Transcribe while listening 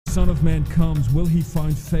Son of Man comes, will he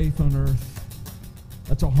find faith on earth?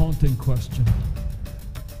 That's a haunting question.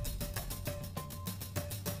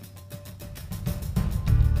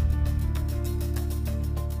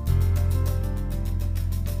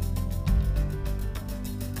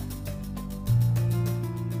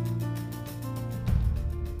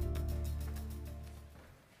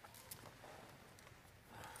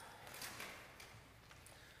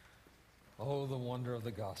 Oh, the wonder of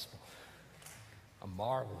the gospel. A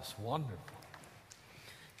marvelous, wonderful.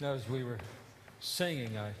 You know, as we were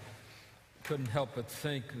singing, I couldn't help but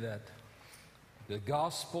think that the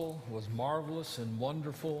gospel was marvelous and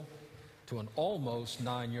wonderful to an almost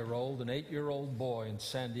 9-year-old, an 8-year-old boy in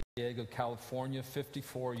San Diego, California,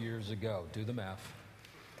 54 years ago. Do the math.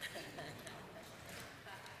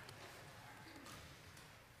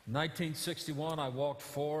 1961, I walked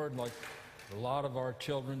forward like a lot of our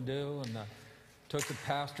children do, and I took the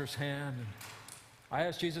pastor's hand, and I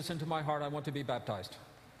asked Jesus into my heart, I want to be baptized.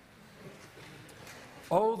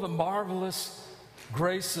 Oh, the marvelous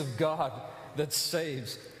grace of God that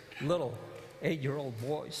saves little 8-year-old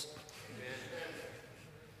boys.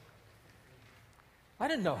 I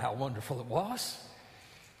didn't know how wonderful it was.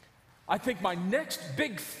 I think my next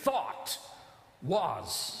big thought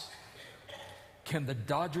was, can the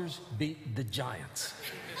Dodgers beat the Giants?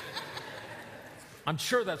 I'm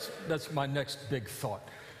sure that's my next big thought.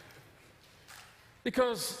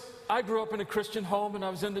 Because I grew up in a Christian home and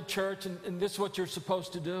I was in the church, and this is what you're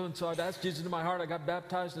supposed to do. And so I'd asked Jesus into my heart, I got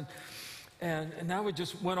baptized, and now we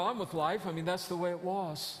just went on with life. I mean, that's the way it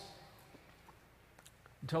was.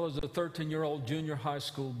 Until I was a 13-year-old junior high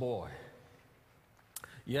school boy.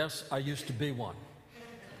 Yes, I used to be one.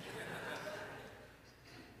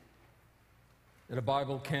 At a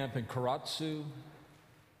Bible camp in Karatsu,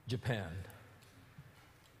 Japan.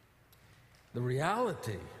 The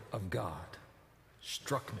reality of God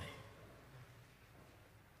struck me.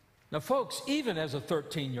 Now, folks, even as a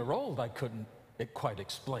 13-year-old, I couldn't quite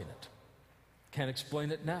explain it. Can't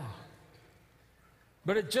explain it now.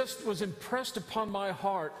 But it just was impressed upon my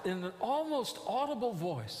heart in an almost audible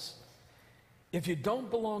voice. If you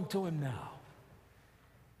don't belong to Him now,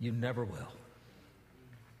 you never will.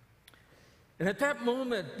 And at that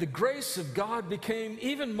moment, the grace of God became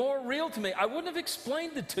even more real to me. I wouldn't have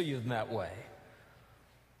explained it to you in that way.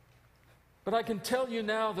 But I can tell you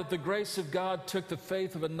now that the grace of God took the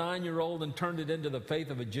faith of a 9-year-old and turned it into the faith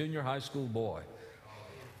of a junior high school boy.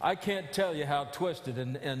 I can't tell you how twisted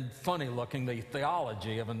and funny looking the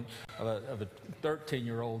theology of a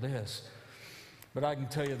 13-year-old is. But I can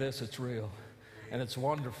tell you this, it's real, and it's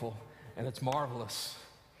wonderful, and it's marvelous.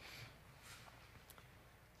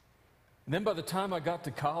 And then by the time I got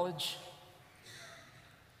to college,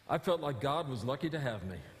 I felt like God was lucky to have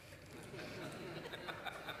me.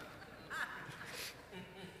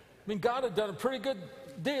 I mean, God had done a pretty good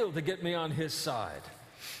deal to get me on His side.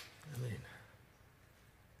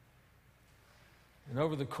 And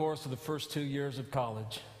over the course of the first 2 years of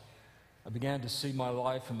college, I began to see my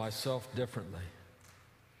life and myself differently.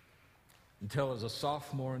 Until as a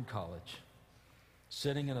sophomore in college,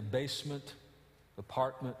 sitting in a basement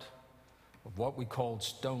apartment of what we called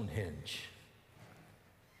Stonehenge,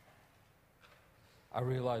 I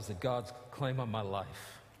realized that God's claim on my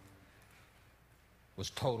life was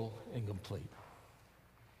total and complete.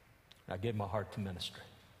 I gave my heart to ministry.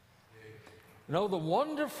 And oh, the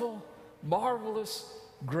wonderful, marvelous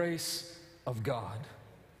grace of God.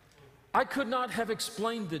 I could not have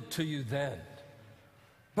explained it to you then,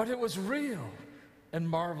 but it was real and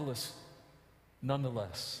marvelous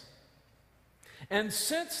nonetheless. And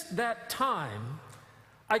since that time,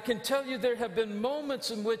 I can tell you there have been moments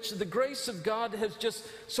in which the grace of God has just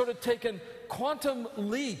sort of taken quantum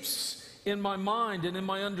leaps in my mind and in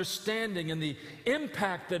my understanding and the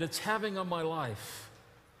impact that it's having on my life.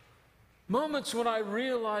 Moments when I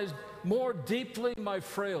realized more deeply my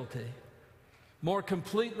frailty, more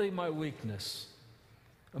completely my weakness,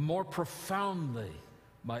 and more profoundly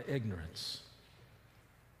my ignorance.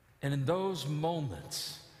 And in those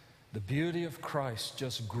moments, the beauty of Christ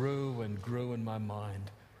just grew and grew in my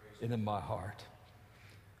mind and in my heart.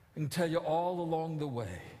 I can tell you all along the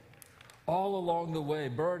way,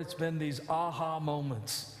 Bert, it's been these aha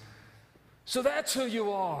moments. So that's who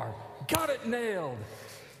you are. Got it nailed.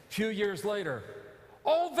 A few years later,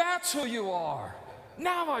 oh, that's who you are.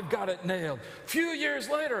 Now I've got it nailed. A few years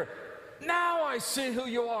later, now I see who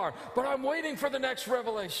you are. But I'm waiting for the next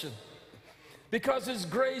revelation. Because His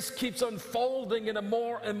grace keeps unfolding in a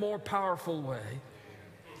more and more powerful way.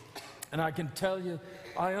 And I can tell you,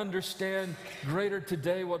 I understand greater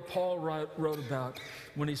today what Paul wrote about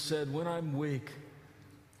when he said, when I'm weak,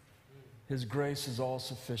 His grace is all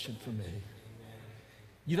sufficient for me.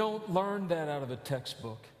 You don't learn that out of a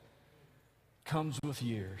textbook. Comes with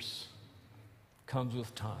years. Comes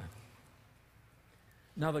with time.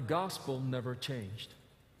 Now, the gospel never changed.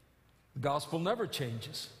 The gospel never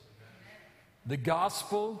changes. The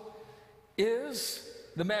gospel is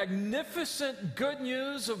the magnificent good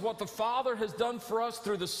news of what the Father has done for us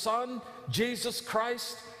through the Son, Jesus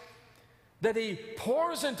Christ, that He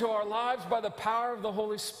pours into our lives by the power of the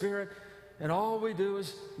Holy Spirit, and all we do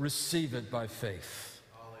is receive it by faith.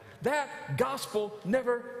 That gospel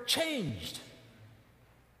never changed.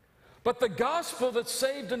 But the gospel that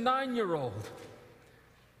saved a 9-year-old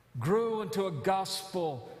grew into a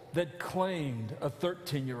gospel that claimed a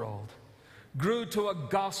 13-year-old, grew to a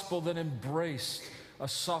gospel that embraced a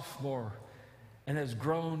sophomore, and has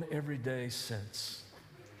grown every day since.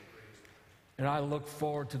 And I look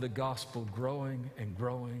forward to the gospel growing and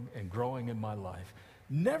growing and growing in my life,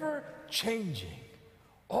 never changing,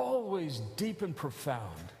 always deep and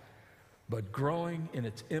profound, but growing in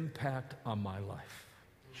its impact on my life.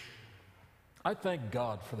 I thank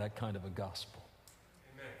God for that kind of a gospel.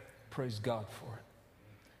 Amen. Praise God for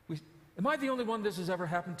it. Am I the only one this has ever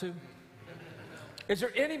happened to? Is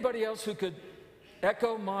there anybody else who could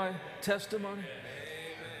echo my testimony?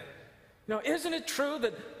 Now, isn't it true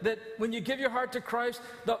that when you give your heart to Christ,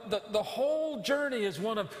 the whole journey is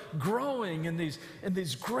one of growing in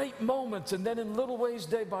these great moments, and then in little ways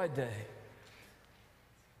day by day?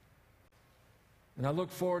 And I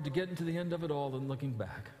look forward to getting to the end of it all and looking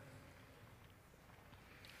back,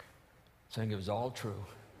 saying it was all true.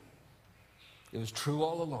 It was true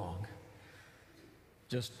all along.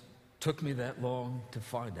 Just took me that long to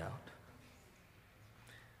find out.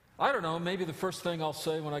 I don't know, maybe the first thing I'll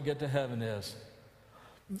say when I get to heaven is,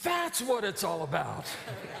 that's what it's all about.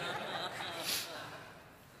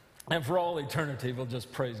 And for all eternity, we'll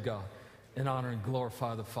just praise God and honor and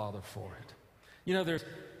glorify the Father for it. You know, there's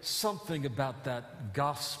something about that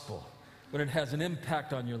gospel when it has an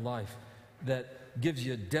impact on your life that gives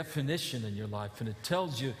you a definition in your life, and it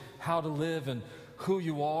tells you how to live and who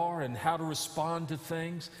you are and how to respond to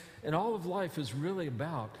things. And all of life is really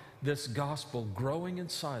about this gospel growing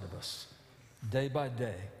inside of us day by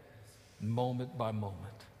day, moment by moment.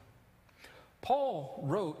 Paul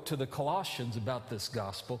wrote to the Colossians about this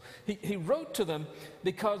gospel. He wrote to them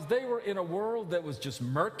because they were in a world that was just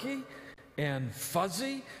murky and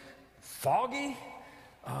fuzzy, foggy.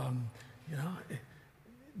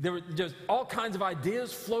 There were just all kinds of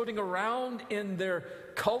ideas floating around in their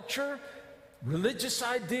culture, religious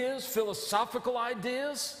ideas, philosophical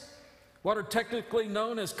ideas, what are technically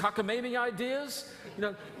known as cockamamie ideas. You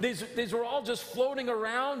know, these were all just floating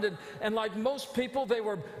around, and like most people, they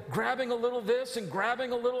were grabbing a little of this and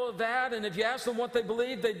grabbing a little of that, and if you ask them what they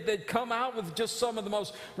believed, they'd come out with just some of the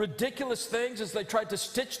most ridiculous things as they tried to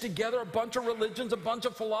stitch together a bunch of religions, a bunch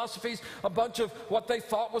of philosophies, a bunch of what they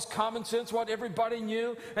thought was common sense, what everybody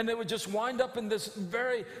knew, and they would just wind up in this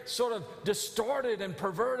very sort of distorted and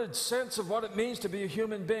perverted sense of what it means to be a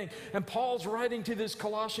human being. And Paul's writing to these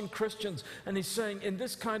Colossian Christians, and he's saying, in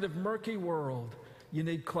this kind of murky world, you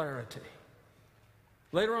need clarity.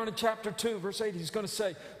 Later on in chapter 2, verse 8, he's going to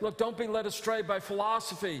say, look, don't be led astray by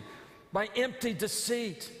philosophy, by empty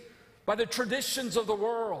deceit, by the traditions of the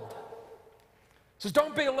world. He says,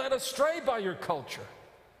 don't be led astray by your culture.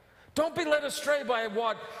 Don't be led astray by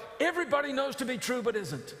what everybody knows to be true but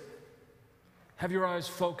isn't. Have your eyes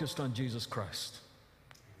focused on Jesus Christ.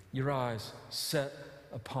 Your eyes set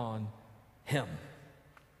upon Him.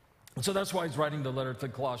 And so that's why he's writing the letter to the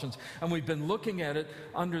Colossians. And we've been looking at it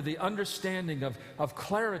under the understanding of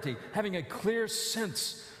clarity, having a clear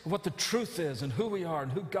sense of what the truth is and who we are and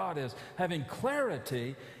who God is, having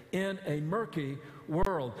clarity in a murky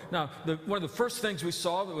world. Now, one of the first things we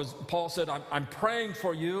saw was Paul said, I'm praying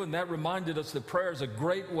for you, and that reminded us that prayer is a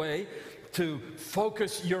great way to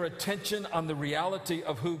focus your attention on the reality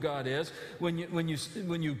of who God is. When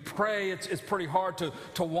you pray, it's pretty hard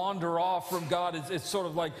to wander off from God. It's sort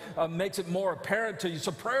of like makes it more apparent to you.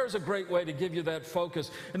 So prayer is a great way to give you that focus.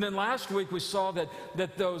 And then last week we saw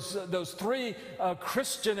that those three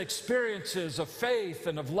Christian experiences of faith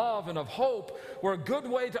and of love and of hope were a good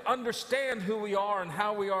way to understand who we are and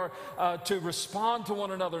how we are to respond to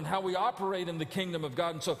one another and how we operate in the kingdom of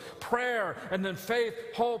God. And so prayer, and then faith,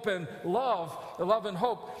 hope, and love and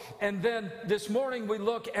hope. And then this morning we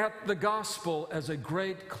look at the gospel as a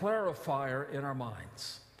great clarifier in our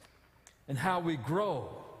minds and how we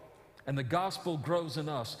grow. And the gospel grows in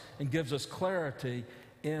us and gives us clarity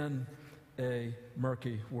in a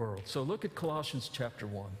murky world. So look at Colossians chapter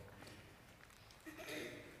 1.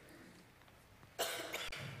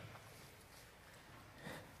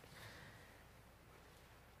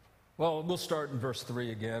 Well, we'll start in verse 3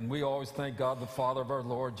 again. We always thank God, the Father of our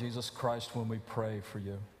Lord Jesus Christ, when we pray for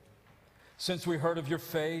you. Since we heard of your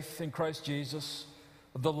faith in Christ Jesus,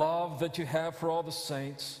 of the love that you have for all the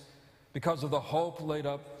saints, because of the hope laid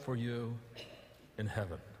up for you in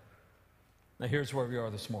heaven. Now here's where we are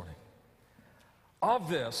this morning. Of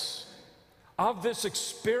this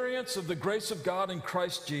experience of the grace of God in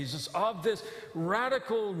Christ Jesus, of this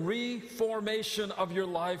radical reformation of your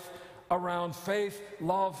life around faith,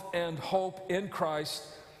 love, and hope in Christ,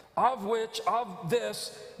 of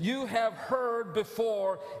this you have heard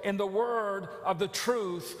before in the word of the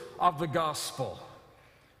truth of the gospel.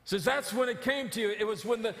 Says that's when it came to you. It was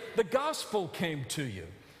when the gospel came to you.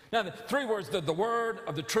 Now, the three words, the word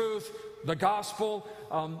of the truth, the gospel.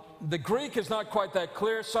 The Greek is not quite that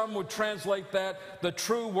clear. Some would translate that the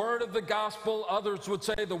true word of the gospel. Others would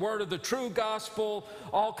say the word of the true gospel.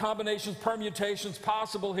 All combinations, permutations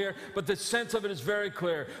possible here, but the sense of it is very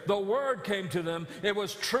clear. The word came to them, it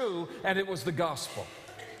was true, and it was the gospel.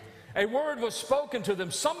 A word was spoken to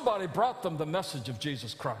them. Somebody brought them the message of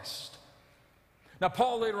Jesus Christ. Now,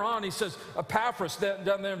 Paul later on, he says, Epaphras,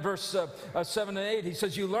 down there in verse 7 and 8, he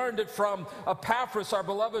says, you learned it from Epaphras, our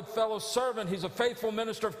beloved fellow servant. He's a faithful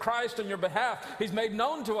minister of Christ on your behalf. He's made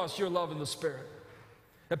known to us your love in the Spirit.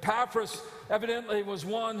 Epaphras evidently was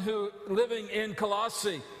one who, living in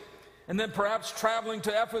Colossae, and then perhaps traveling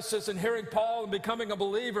to Ephesus and hearing Paul and becoming a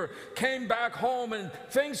believer, came back home and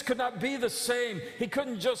things could not be the same. He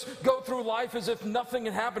couldn't just go through life as if nothing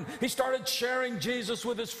had happened. He started sharing Jesus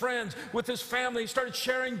with his friends, with his family. He started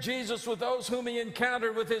sharing Jesus with those whom he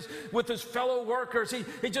encountered, with his fellow workers.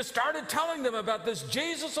 He just started telling them about this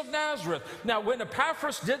Jesus of Nazareth. Now, when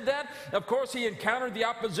Epaphras did that, of course, he encountered the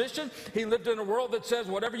opposition. He lived in a world that says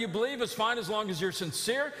whatever you believe is fine as long as you're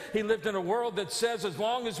sincere. He lived in a world that says as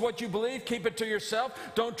long as what you believe, keep it to yourself.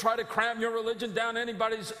 Don't try to cram your religion down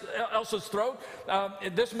anybody else's throat.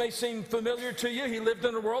 This may seem familiar to you. He lived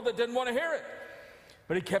in a world that didn't want to hear it.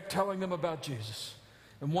 But he kept telling them about Jesus.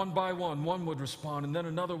 And one by one would respond, and then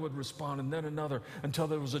another would respond, and then another, until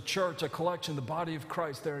there was a church, a collection, the body of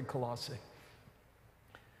Christ there in Colossae.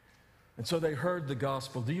 And so they heard the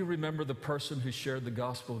gospel. Do you remember the person who shared the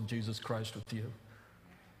gospel of Jesus Christ with you?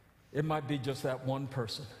 It might be just that one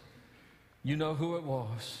person. You know who it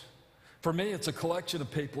was. For me, it's a collection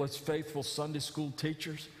of people. It's faithful Sunday school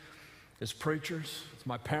teachers, it's preachers, it's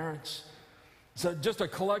my parents. So just a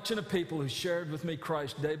collection of people who shared with me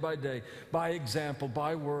Christ day by day, by example,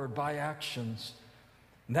 by word, by actions.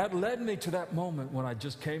 And that led me to that moment when I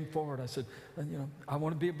just came forward. I said, I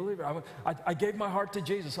want to be a believer. I gave my heart to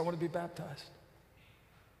Jesus. I want to be baptized.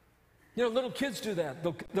 Little kids do that.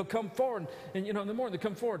 They'll come forward, and in the morning they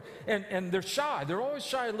come forward, and they're shy. They're always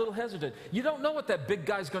shy, a little hesitant. You don't know what that big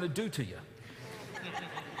guy's going to do to you.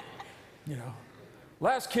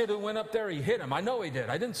 Last kid who went up there, he hit him. I know he did.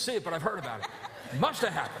 I didn't see it, but I've heard about it. It must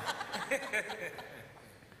have happened.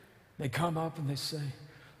 They come up and they say,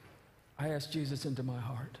 I asked Jesus into my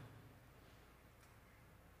heart.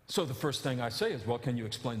 So the first thing I say is, well, can you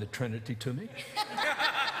explain the Trinity to me?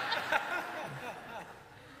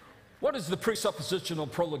 What is the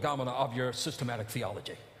presuppositional prolegomena of your systematic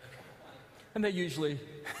theology? And they usually,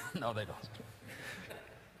 no, they don't.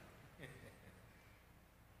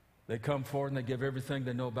 They come forward and they give everything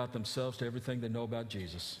they know about themselves to everything they know about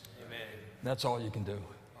Jesus. Amen. That's all you can do. Amen.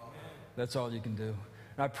 That's all you can do.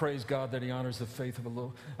 And I praise God that he honors the faith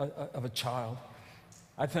of a child.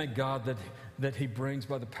 I thank God that he brings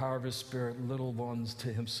by the power of his Spirit little ones to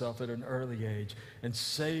himself at an early age and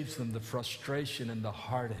saves them the frustration and the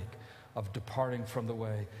heartache of departing from the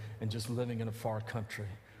way and just living in a far country.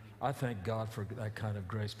 I thank God for that kind of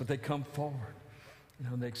grace. But they come forward,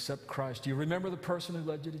 and they accept Christ. Do you remember the person who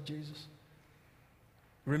led you to Jesus?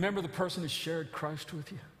 Remember the person who shared Christ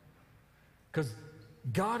with you? Because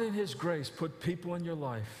God in his grace put people in your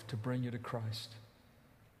life to bring you to Christ.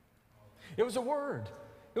 It was a word.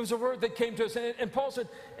 It was a word that came to us. And Paul said,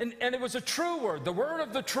 and it was a true word, the word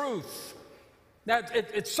of the truth. Now,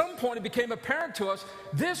 at some point, it became apparent to us,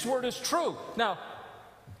 this word is true. Now,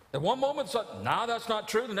 at one moment, it's like, nah, that's not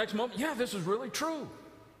true. The next moment, yeah, this is really true.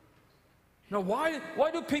 Now, why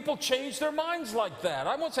do people change their minds like that?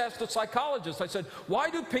 I once asked a psychologist, I said, why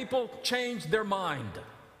do people change their mind?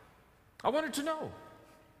 I wanted to know.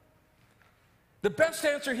 The best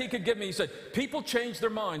answer he could give me, he said, people change their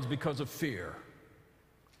minds because of fear.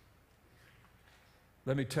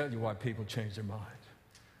 Let me tell you why people change their minds.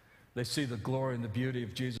 They see the glory and the beauty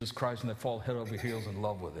of Jesus Christ, and they fall head over heels in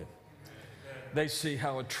love with him. They see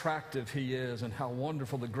how attractive he is and how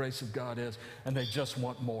wonderful the grace of God is, and they just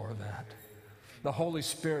want more of that. The Holy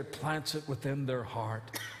Spirit plants it within their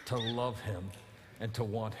heart to love him and to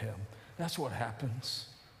want him. That's what happens.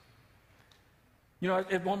 You know,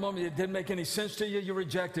 at one moment it didn't make any sense to you, you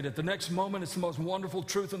rejected it. The next moment it's the most wonderful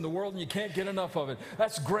truth in the world and you can't get enough of it.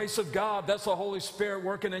 That's grace of God. That's the Holy Spirit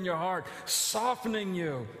working in your heart, softening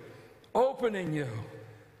you, opening you,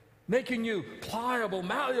 making you pliable,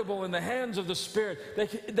 malleable in the hands of the Spirit,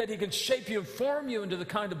 that he can shape you and form you into the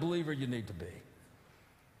kind of believer you need to be.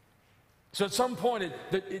 So at some point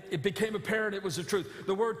it became apparent it was the truth.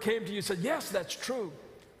 The word came to you and said, yes, that's true.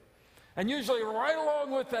 And usually right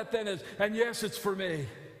along with that then is, and yes, it's for me.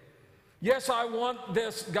 Yes, I want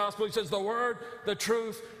this gospel. He says the word, the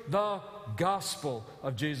truth, the gospel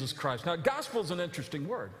of Jesus Christ. Now, gospel is an interesting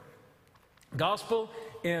word. Gospel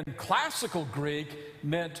in classical Greek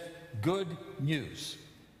meant good news.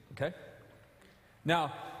 Okay?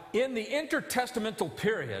 Now, in the intertestamental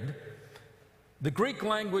period, the Greek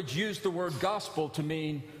language used the word gospel to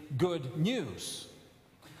mean good news.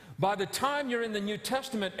 By the time you're in the New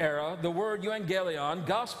Testament era, the word euangelion,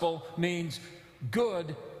 gospel, means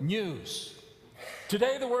good news.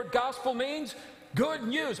 Today, the word gospel means good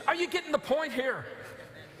news. Are you getting the point here?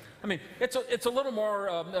 I mean, it's a little more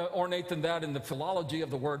ornate than that in the philology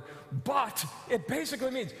of the word, but it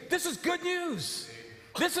basically means this is good news.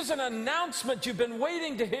 This is an announcement you've been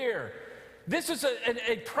waiting to hear. This is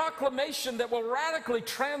a proclamation that will radically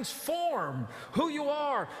transform who you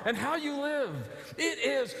are and how you live. It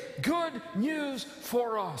is good news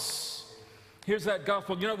for us. Here's that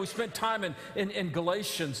gospel. You know, we spent time in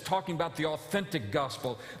Galatians talking about the authentic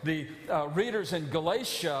gospel. The readers in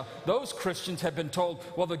Galatia, those Christians have been told,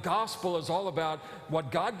 well, the gospel is all about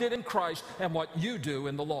what God did in Christ and what you do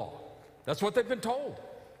in the law. That's what they've been told.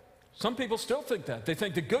 Some people still think that. They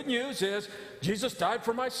think the good news is Jesus died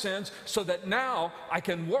for my sins so that now I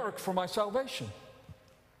can work for my salvation.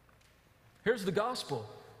 Here's the gospel.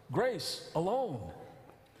 Grace alone.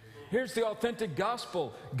 Here's the authentic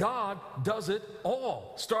gospel. God does it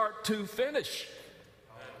all, start to finish.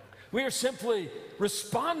 We are simply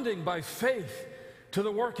responding by faith to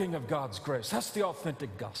the working of God's grace. That's the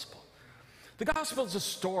authentic gospel. The gospel is a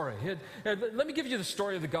story. Let me give you the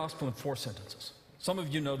story of the gospel in 4 sentences. Some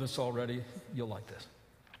of you know this already. You'll like this.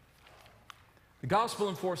 The gospel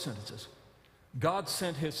in 4 sentences. God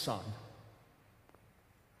sent his son.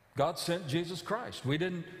 God sent Jesus Christ. We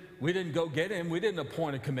didn't go get him. We didn't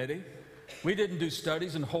appoint a committee. We didn't do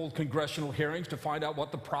studies and hold congressional hearings to find out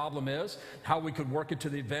what the problem is, how we could work it to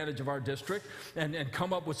the advantage of our district, and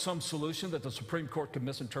come up with some solution that the Supreme Court could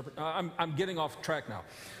misinterpret. I'm getting off track now.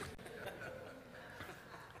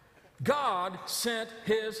 God sent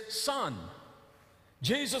his son,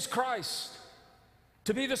 Jesus Christ,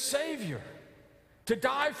 to be the Savior, to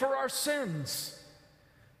die for our sins,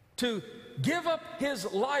 to give up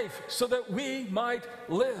his life so that we might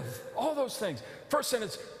live. All those things. First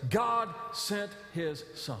sentence, God sent his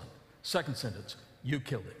son. Second sentence, you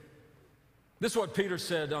killed him. This is what Peter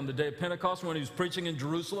said on the day of Pentecost when he was preaching in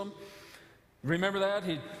Jerusalem. Remember that?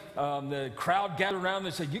 The crowd gathered around and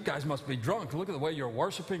they said, you guys must be drunk. Look at the way you're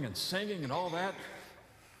worshiping and singing and all that.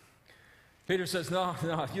 Peter says, no,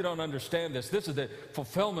 you don't understand this. This is the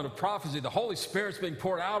fulfillment of prophecy. The Holy Spirit's being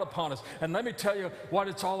poured out upon us. And let me tell you what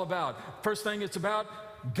it's all about. First thing it's about,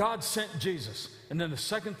 God sent Jesus. And then the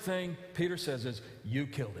second thing Peter says is, you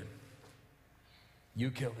killed him.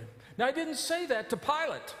 You killed him. Now, he didn't say that to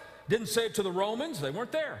Pilate. He didn't say it to the Romans. They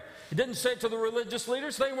weren't there. He didn't say it to the religious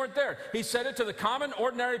leaders. They weren't there. He said it to the common,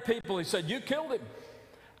 ordinary people. He said, you killed him.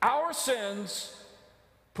 Our sins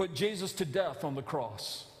put Jesus to death on the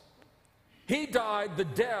cross. He died the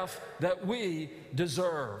death that we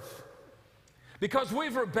deserve. Because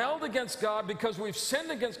we've rebelled against God, because we've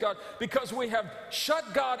sinned against God, because we have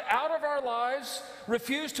shut God out of our lives,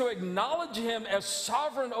 refused to acknowledge him as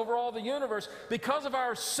sovereign over all the universe, because of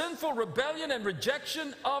our sinful rebellion and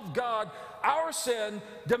rejection of God, our sin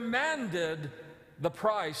demanded the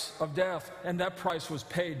price of death, and that price was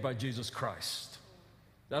paid by Jesus Christ.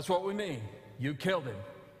 That's what we mean. You killed him.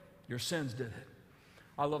 Your sins did it.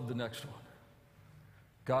 I love the next one.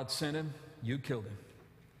 God sent him, you killed him.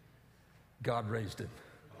 God raised him.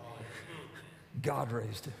 God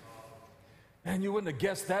raised him. And you wouldn't have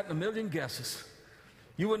guessed that in a million guesses.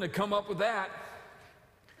 You wouldn't have come up with that.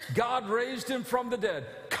 God raised him from the dead,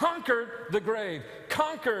 conquered the grave,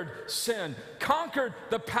 conquered sin, conquered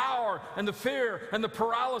the power and the fear and the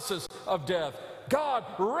paralysis of death. God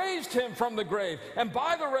raised him from the grave, and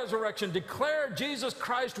by the resurrection declared Jesus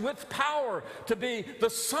Christ with power to be the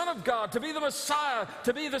Son of God, to be the Messiah,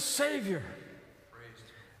 to be the Savior.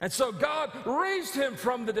 And so God raised him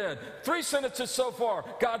from the dead. 3 sentences so far.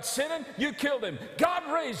 God sent him, you killed him. God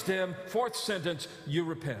raised him. 4th sentence, you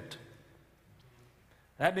repent.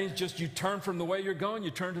 That means just you turn from the way you're going,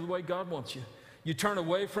 you turn to the way God wants you. You turn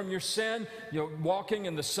away from your sin, you're walking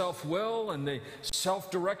in the self-will and the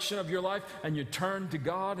self-direction of your life, and you turn to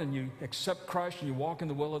God and you accept Christ and you walk in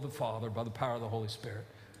the will of the Father by the power of the Holy Spirit.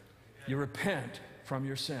 You repent from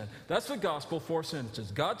your sin. That's the gospel, 4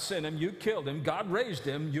 sentences. God sent him, you killed him. God raised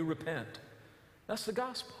him, you repent. That's the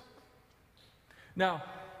gospel. Now,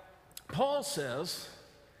 Paul says,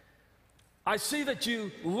 I see that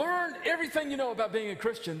you learned everything you know about being a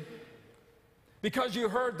Christian because you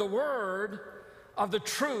heard the word of the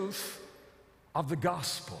truth of the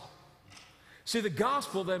gospel. See, the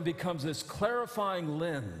gospel then becomes this clarifying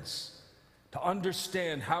lens to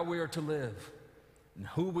understand how we are to live and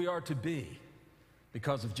who we are to be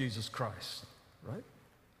because of Jesus Christ, right?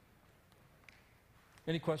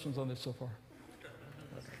 Any questions on this so far?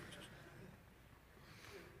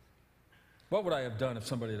 What would I have done if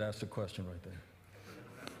somebody had asked a question right there?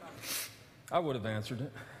 I would have answered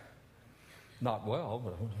it. Not well,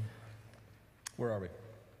 but where are we?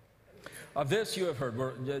 Of this you have heard,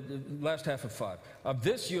 last half of 5. Of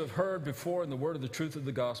this you have heard before in the word of the truth of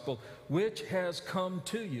the gospel, which has come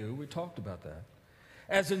to you. We talked about that.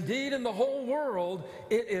 As indeed in the whole world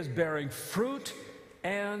it is bearing fruit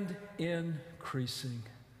and increasing.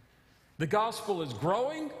 The gospel is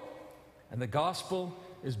growing, and the gospel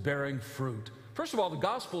is bearing fruit. First of all, the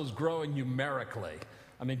gospel is growing numerically.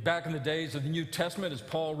 I mean, back in the days of the New Testament, as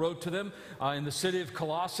Paul wrote to them, in the city of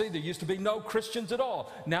Colossae, there used to be no Christians at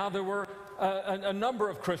all. Now there were a number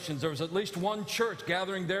of Christians. There was at least one church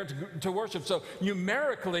gathering there to worship. So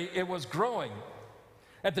numerically, it was growing.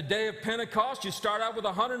 At the day of Pentecost, you start out with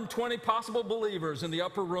 120 possible believers in the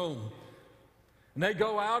upper room. And they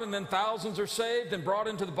go out, and then thousands are saved and brought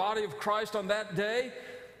into the body of Christ on that day.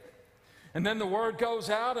 And then the word goes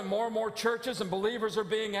out, and more churches and believers are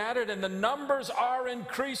being added, and the numbers are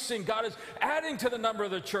increasing. God is adding to the number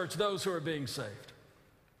of the church those who are being saved.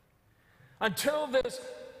 Until this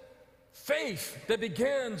faith that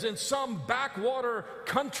begins in some backwater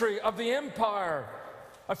country of the empire,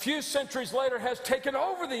 a few centuries later has taken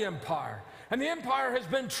over the empire. And the empire has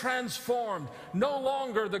been transformed. No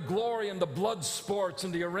longer the glory and the blood sports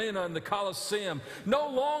in the arena and the Colosseum. No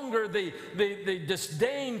longer the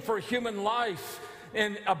disdain for human life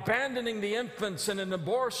and abandoning the infants and in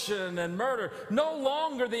abortion and murder. No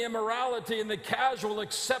longer the immorality and the casual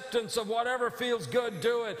acceptance of whatever feels good,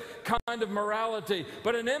 do it kind of morality.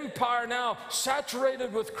 But an empire now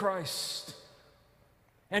saturated with Christ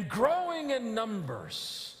and growing in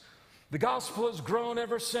numbers. The gospel has grown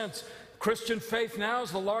ever since. Christian faith now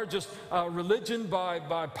is the largest religion by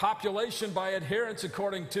population, by adherence,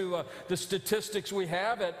 according to the statistics we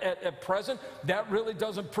have at present. That really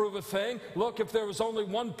doesn't prove a thing. Look, if there was only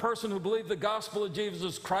one person who believed the gospel of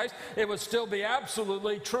Jesus Christ, it would still be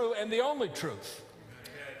absolutely true and the only truth.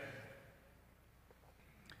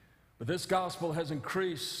 But this gospel has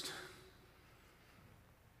increased,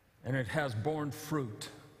 and it has borne fruit.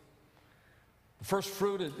 The first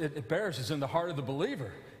fruit it bears is in the heart of the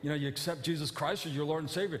believer. You know, you accept Jesus Christ as your Lord and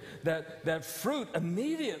Savior. That fruit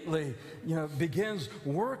immediately, begins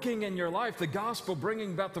working in your life. The gospel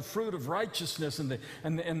bringing about the fruit of righteousness and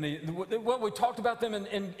what we talked about them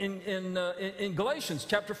in Galatians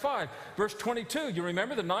chapter 5, verse 22. You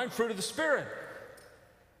remember the 9 fruit of the Spirit.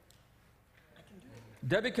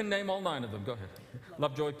 Debbie can name all 9 of them. Go ahead.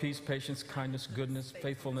 Love, joy, peace, patience, kindness, goodness,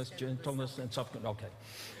 faithfulness, gentleness, and self-control. Okay.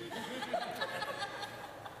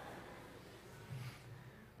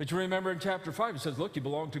 But you remember in chapter 5, it says, look, you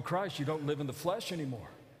belong to Christ. You don't live in the flesh anymore.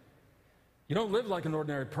 You don't live like an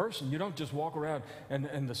ordinary person. You don't just walk around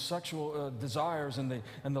and the sexual desires and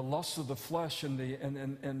the lusts of the flesh and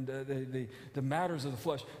the matters of the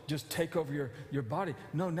flesh just take over your body.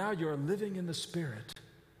 No, now you're living in the Spirit.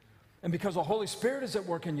 And because the Holy Spirit is at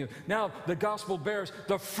work in you, now the gospel bears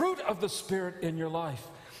the fruit of the Spirit in your life.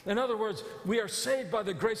 In other words, we are saved by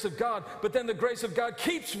the grace of God, but then the grace of God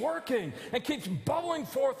keeps working and keeps bubbling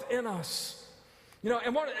forth in us.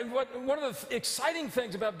 And one of the exciting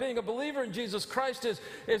things about being a believer in Jesus Christ is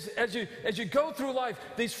as you go through life,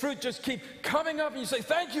 these fruit just keep coming up, and you say,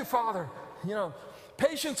 thank you, Father.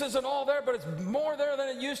 Patience isn't all there, but it's more there than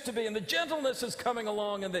it used to be. And the gentleness is coming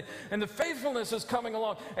along, and the faithfulness is coming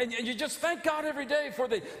along. And you just thank God every day for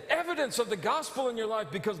the evidence of the gospel in your life,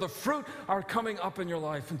 because the fruit are coming up in your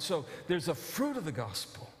life. And so there's a fruit of the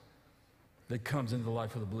gospel that comes into the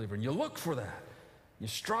life of the believer. And you look for that. You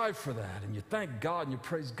strive for that. And you thank God and you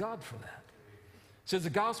praise God for that. It says the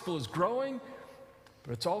gospel is growing,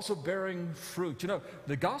 but it's also bearing fruit.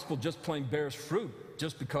 The gospel just plain bears fruit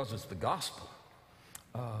just because it's the gospel.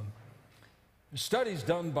 Studies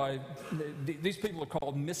done by, these people are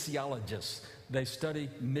called missiologists. They study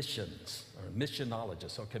missions, or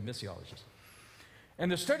missionologists, okay, missiologists. And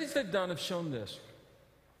the studies they've done have shown this.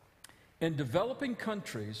 In developing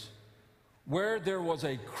countries where there was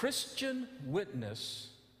a Christian witness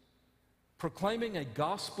proclaiming a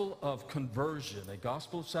gospel of conversion, a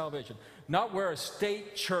gospel of salvation, not where a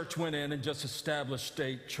state church went in and just established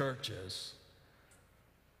state churches,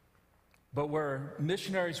 but where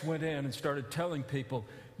missionaries went in and started telling people,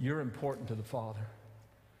 you're important to the Father.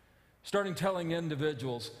 Starting telling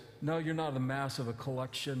individuals, no, you're not a mass of a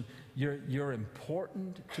collection. You're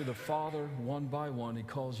important to the Father one by one. He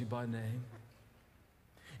calls you by name.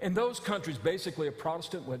 In those countries, basically a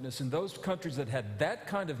Protestant witness, in those countries that had that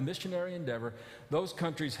kind of missionary endeavor, those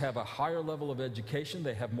countries have a higher level of education.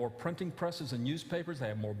 They have more printing presses and newspapers. They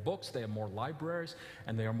have more books. They have more libraries.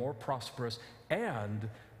 And they are more prosperous. And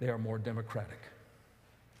they are more democratic.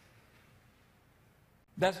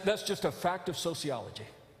 That's just a fact of sociology.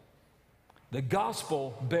 The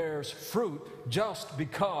gospel bears fruit just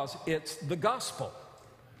because it's the gospel.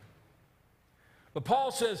 But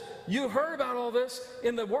Paul says, you heard about all this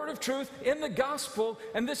in the word of truth, in the gospel,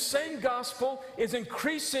 and this same gospel is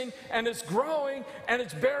increasing and it's growing and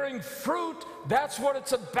it's bearing fruit. That's what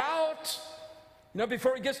it's about. You know,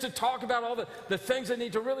 before he gets to talk about all the things that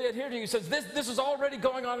need to really adhere to, he says, this is already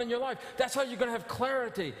going on in your life. That's how you're going to have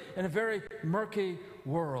clarity in a very murky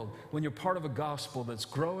world, when you're part of a gospel that's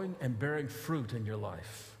growing and bearing fruit in your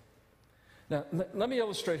life. Now, let me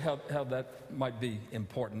illustrate how that might be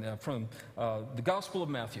important from the Gospel of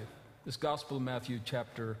Matthew. This Gospel of Matthew,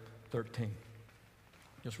 chapter 13.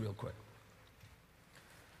 Just real quick.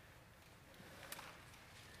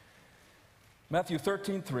 Matthew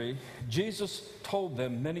 13:3, Jesus told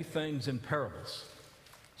them many things in parables,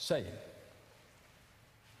 saying,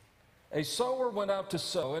 a sower went out to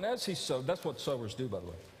sow, and as he sowed, that's what sowers do, by the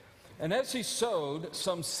way. And as he sowed,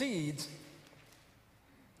 some seeds,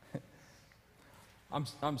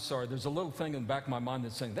 I'm sorry, there's a little thing in the back of my mind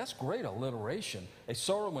that's saying, that's great alliteration. A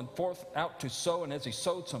sower went forth out to sow, and as he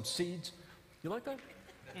sowed, some seeds. You like that?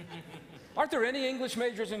 Aren't there any English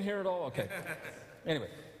majors in here at all? Okay. Anyway.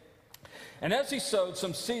 And as he sowed,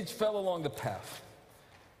 some seeds fell along the path,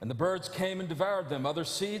 and the birds came and devoured them. Other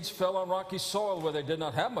seeds fell on rocky soil where they did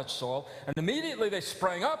not have much soil, and immediately they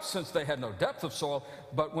sprang up since they had no depth of soil.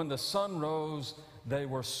 But when the sun rose, they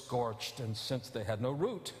were scorched, and since they had no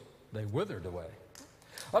root, they withered away.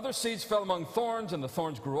 Other seeds fell among thorns, and the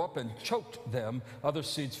thorns grew up and choked them. Other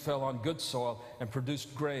seeds fell on good soil and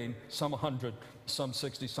produced grain, some 100, some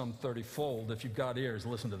 60, some 30-fold. If you've got ears,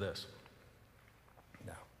 listen to this.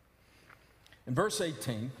 Now, in verse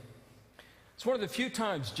 18, it's one of the few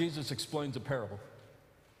times Jesus explains a parable.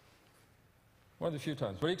 One of the few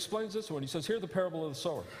times. But he explains this one. He says, hear the parable of the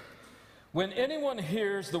sower. When anyone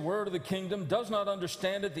hears the word of the kingdom, does not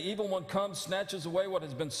understand it, the evil one comes, snatches away what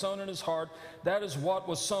has been sown in his heart. That is what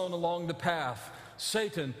was sown along the path.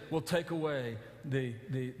 Satan will take away the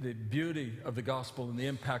beauty of the gospel and the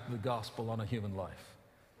impact of the gospel on a human life.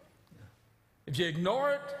 If you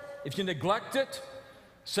ignore it, if you neglect it,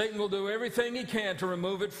 Satan will do everything he can to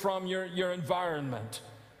remove it from your environment.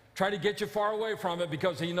 Try to get you far away from it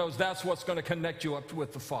because he knows that's what's going to connect you up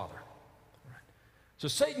with the Father. Right. So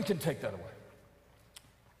Satan can take that away.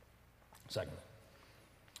 Secondly,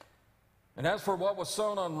 and as for what was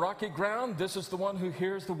sown on rocky ground, this is the one who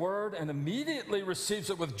hears the word and immediately receives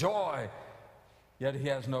it with joy, yet he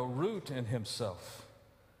has no root in himself,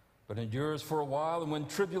 but endures for a while, and when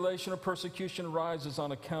tribulation or persecution arises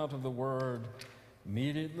on account of the word,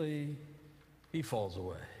 immediately he falls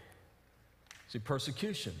away. See,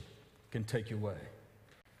 persecution can take you away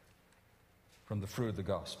from the fruit of the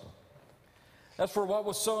gospel. As for what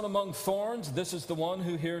was sown among thorns, this is the one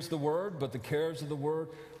who hears the word, but the cares of the word.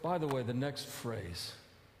 By the way, the next phrase,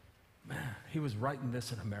 man, he was writing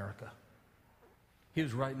this in America. He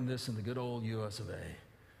was writing this in the good old US of A,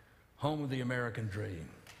 home of the American dream,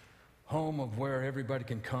 home of where everybody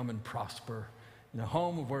can come and prosper. In a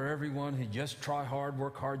home of where everyone who just try hard,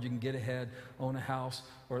 work hard, you can get ahead, own a house,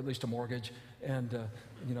 or at least a mortgage, and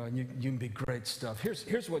and you can be great stuff.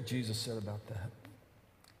 Here's what Jesus said about that.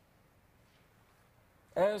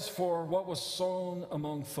 As for what was sown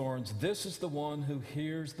among thorns, this is the one who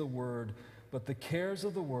hears the word, but the cares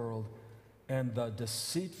of the world and the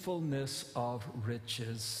deceitfulness of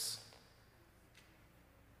riches.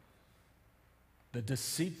 The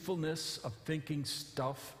deceitfulness of thinking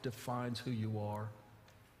stuff defines who you are.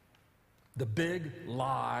 The big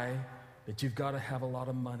lie that you've got to have a lot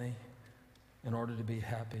of money in order to be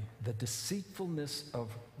happy. The deceitfulness of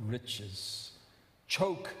riches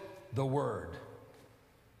choke the word.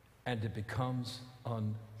 and it becomes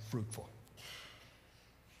unfruitful.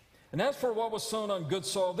 And as for what was sown on good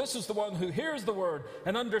soil, this is the one who hears the word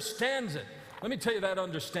and understands it. Let me tell you that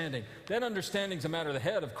understanding. That understanding is a matter of the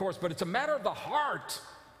head, of course, but it's a matter of the heart.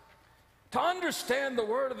 To understand the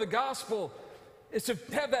word of the gospel is to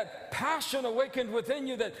have that passion awakened within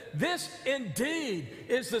you that this indeed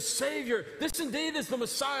is the Savior. This indeed is the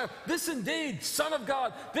Messiah. This indeed, Son of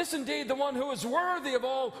God. This indeed the one who is worthy of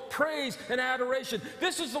all praise and adoration.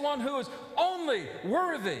 This is the one who is only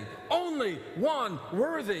worthy, only one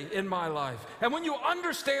worthy in my life. And when you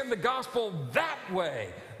understand the gospel that way,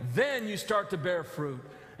 then you start to bear fruit.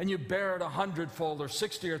 And you bear it 100-fold or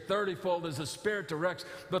 60 or 30-fold as the Spirit directs.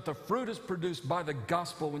 But the fruit is produced by the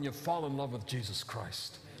gospel when you fall in love with Jesus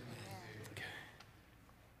Christ. Okay.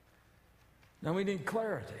 Now we need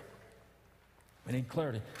clarity. We need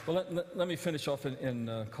clarity. Well, let me finish off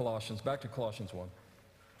in Colossians. Back to Colossians 1.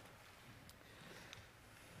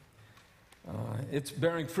 It's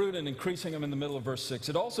bearing fruit and increasing them in the middle of verse 6.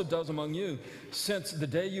 It also does among you, since the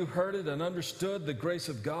day you heard it and understood the grace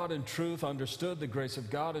of God in truth, understood the grace of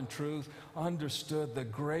God in truth, understood the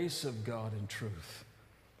grace of God in truth.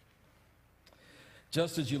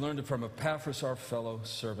 Just as you learned it from Epaphras, our fellow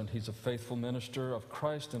servant, he's a faithful minister of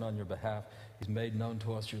Christ, and on your behalf, he's made known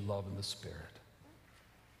to us your love in the Spirit.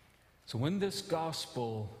 So when this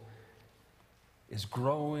gospel is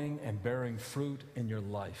growing and bearing fruit in your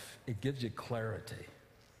life, it gives you clarity.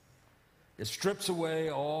 It strips away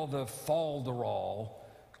all the falderall,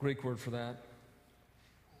 Greek word for that,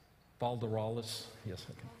 falderolis, yes,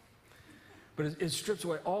 I can. But it strips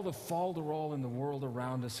away all the falderall in the world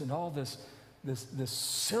around us and all this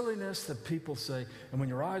silliness that people say. And when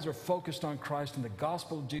your eyes are focused on Christ and the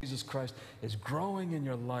gospel of Jesus Christ is growing in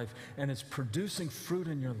your life and it's producing fruit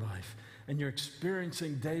in your life, and you're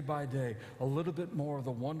experiencing day by day a little bit more of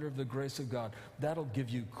the wonder of the grace of God, that'll give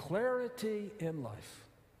you clarity in life,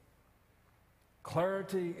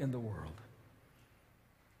 clarity in the world.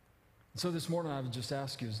 And so this morning I would just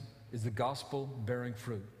ask you, is the gospel bearing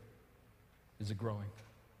fruit? Is it growing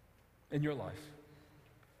in your life?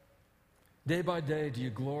 Day by day, do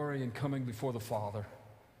you glory in coming before the Father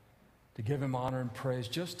to give him honor and praise,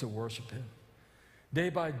 just to worship him? Day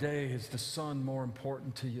by day, is the Son more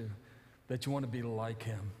important to you, that you want to be like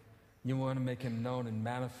him? You want to make him known and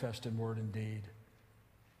manifest in word and deed?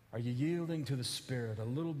 Are you yielding to the Spirit a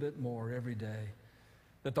little bit more every day?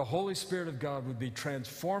 That the Holy Spirit of God would be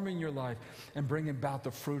transforming your life and bringing about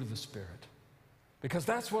the fruit of the Spirit. Because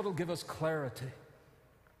that's what will give us clarity.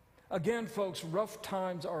 Again, folks, rough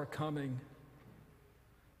times are coming.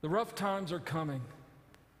 The rough times are coming.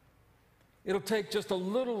 It'll take just a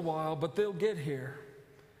little while, but they'll get here.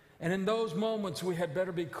 And in those moments, we had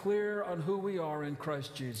better be clear on who we are in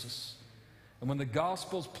Christ Jesus. And when the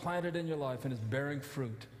gospel's planted in your life and is bearing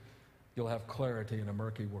fruit, you'll have clarity in a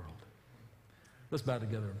murky world. Let's bow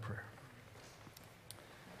together in prayer.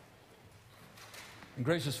 And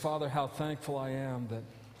gracious Father, how thankful I am that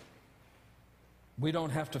we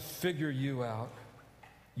don't have to figure you out.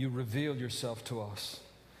 You reveal yourself to us.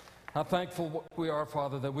 How thankful we are,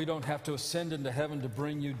 Father, that we don't have to ascend into heaven to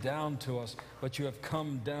bring you down to us, but you have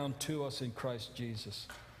come down to us in Christ Jesus.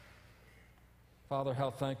 Father,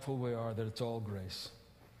 how thankful we are that it's all grace.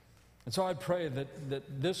 And so I pray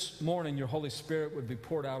that this morning your Holy Spirit would be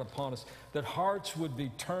poured out upon us, that hearts would be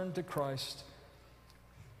turned to Christ,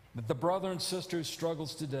 that the brother and sister who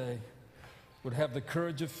struggles today would have the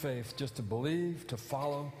courage of faith just to believe, to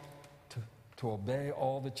follow, to obey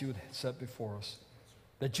all that you would set before us.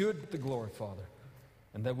 That you would get the glory, Father,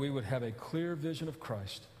 and that we would have a clear vision of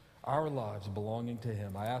Christ, our lives belonging to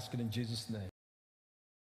him. I ask it in Jesus' name.